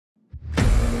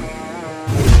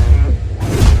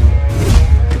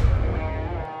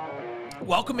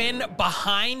Welcome in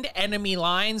Behind Enemy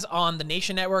Lines on the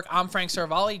Nation Network. I'm Frank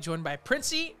Seravalli, joined by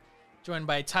Printzy, joined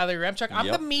by Tyler Yaremchuk. I'm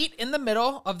the meat in the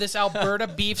middle of this Alberta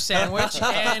beef sandwich,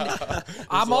 and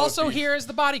I'm also here as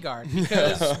the bodyguard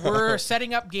because we're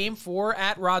setting up Game 4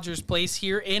 at Rogers Place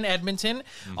here in Edmonton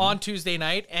on Tuesday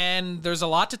night, and there's a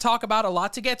lot to talk about, a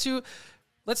lot to get to.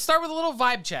 Let's start with a little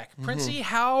vibe check. Printzy,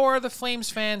 how are the Flames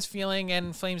fans feeling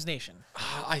and Flames Nation?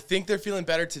 I think they're feeling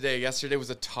better today. Yesterday was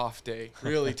a tough day,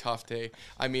 really tough day.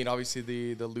 I mean, obviously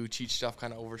the Lucic stuff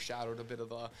kind of overshadowed a bit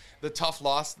of the tough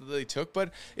loss that they took,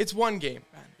 but it's one game.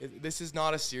 This is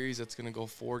not a series that's going to go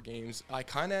 4 games. I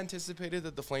kind of anticipated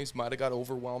that the Flames might have got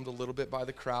overwhelmed a little bit by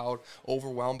the crowd,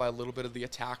 overwhelmed by a little bit of the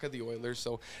attack of the Oilers,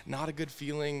 so not a good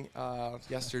feeling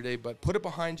yesterday, but put it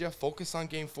behind you. Focus on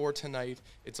Game 4 tonight.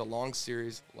 It's a long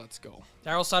series. Let's go.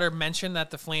 Darryl Sutter mentioned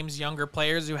that the Flames' younger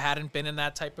players who hadn't been in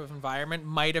that type of environment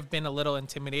might have been a little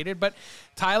intimidated. But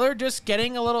Tyler, just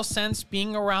getting a little sense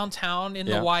being around town in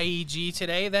the YEG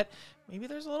today that maybe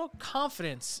there's a little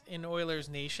confidence in Oilers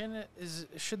Nation.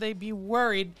 Should they be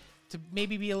worried to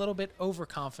maybe be a little bit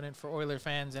overconfident for Oiler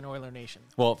fans and Oiler Nation?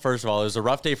 Well, first of all, it was a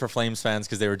rough day for Flames fans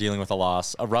because they were dealing with a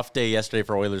loss. A rough day yesterday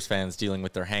for Oilers fans dealing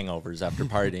with their hangovers after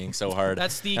partying so hard.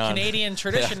 That's the Canadian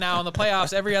tradition now in the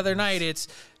playoffs. Every other night it's,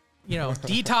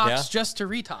 detox just to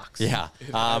retox. Yeah.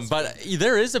 But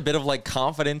there is a bit of like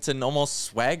confidence and almost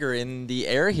swagger in the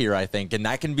air here, I think. And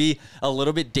that can be a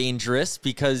little bit dangerous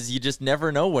because you just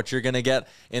never know what you're going to get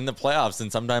in the playoffs.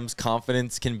 And sometimes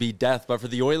confidence can be death. But for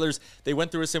the Oilers, they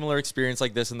went through a similar experience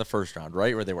like this in the first round,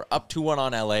 right? Where they were up 2-1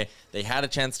 on LA. They had a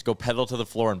chance to go pedal to the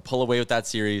floor and pull away with that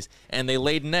series. And they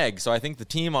laid an egg. So I think the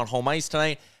team on home ice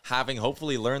tonight, having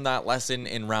hopefully learned that lesson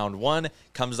in round 1,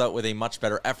 comes out with a much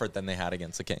better effort than they had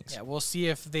against the Kings. Yeah, we'll see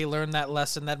if they learn that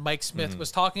lesson that Mike Smith was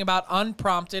talking about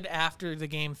unprompted after the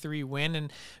Game 3 win.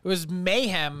 And it was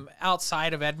mayhem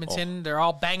outside of Edmonton. They're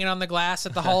all banging on the glass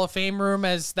at the Hall of Fame room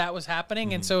as that was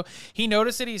happening. And so he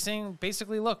noticed it. He's saying,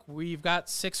 basically, look, we've got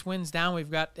 6 wins down.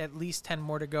 We've got at least 10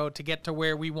 more to go to get to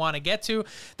where we want to get to.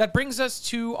 That brings us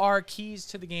to our keys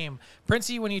to the game.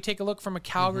 Printzy, when you take a look from a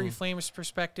Calgary Flames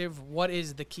perspective, what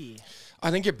is the key?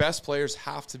 I think your best players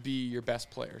have to be your best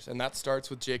players, and that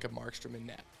starts with Jacob Markstrom in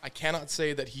net. I cannot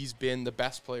say that he's been the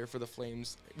best player for the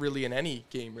Flames really in any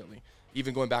game, really.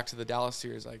 Even going back to the Dallas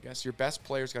series, I guess. Your best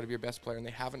player's got to be your best player, and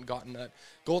they haven't gotten that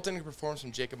goaltending performance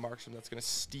from Jacob Markstrom that's going to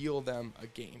steal them a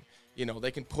game.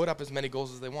 They can put up as many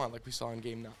goals as they want, like we saw in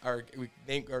Game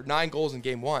 9, or 9 goals in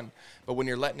Game 1. But when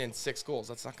you're letting in 6 goals,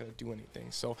 that's not going to do anything.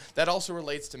 So that also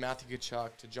relates to Matthew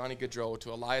Tkachuk, to Johnny Gaudreau,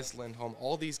 to Elias Lindholm.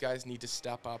 All these guys need to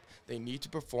step up. They need to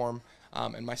perform.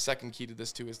 And my second key to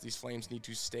this, too, is these Flames need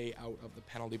to stay out of the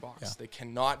penalty box. Yeah. They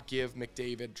cannot give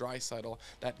McDavid, Draisaitl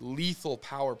that lethal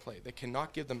power play. They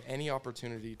cannot give them any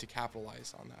opportunity to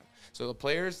capitalize on that. So the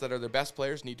players that are their best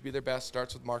players need to be their best,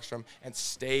 starts with Markstrom, and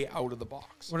stay out of the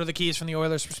box. What are the keys from the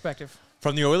Oilers' perspective?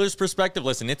 From the Oilers' perspective,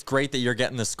 listen, it's great that you're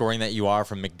getting the scoring that you are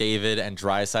from McDavid and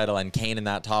Draisaitl and Kane in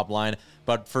that top line.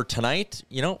 But for tonight,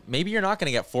 maybe you're not going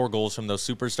to get 4 goals from those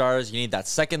superstars. You need that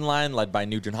second line led by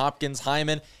Nugent Hopkins,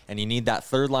 Hyman, and you need that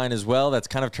third line as well. That's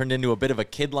kind of turned into a bit of a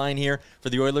kid line here for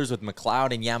the Oilers with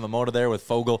McLeod and Yamamoto there with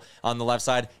Foegele on the left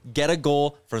side. Get a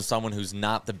goal from someone who's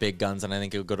not the big guns, and I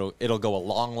think it'll go a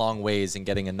long, long ways in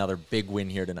getting another big win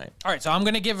here tonight. All right, so I'm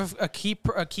going to give a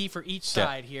key for each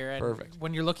side here. And perfect.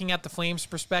 When you're looking at the Flames'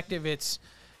 perspective, it's,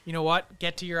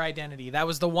 get to your identity. That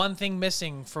was the one thing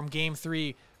missing from Game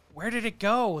 3. Where did it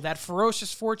go? That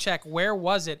ferocious forecheck, where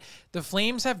was it? The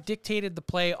Flames have dictated the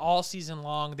play all season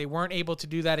long. They weren't able to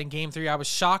do that in Game 3. I was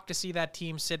shocked to see that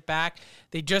team sit back.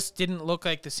 They just didn't look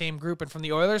like the same group. And from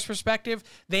the Oilers' perspective,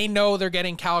 they know they're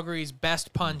getting Calgary's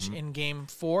best punch in Game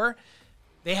 4.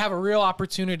 They have a real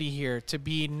opportunity here to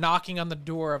be knocking on the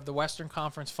door of the Western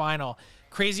Conference Final.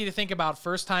 Crazy to think about,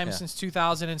 first time since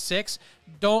 2006.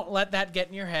 Don't let that get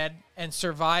in your head and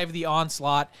survive the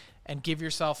onslaught and give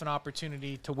yourself an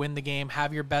opportunity to win the game,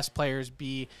 have your best players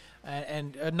be,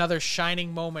 and another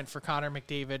shining moment for Connor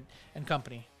McDavid and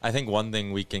company. I think one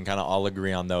thing we can kind of all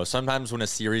agree on, though, sometimes when a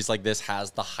series like this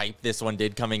has the hype this one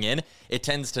did coming in, it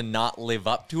tends to not live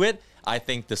up to it. I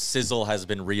think the sizzle has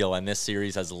been real, and this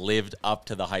series has lived up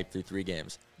to the hype through 3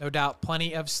 games. No doubt,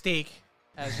 plenty of steak,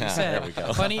 as we said.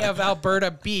 Plenty of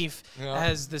Alberta beef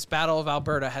as this Battle of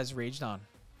Alberta has raged on.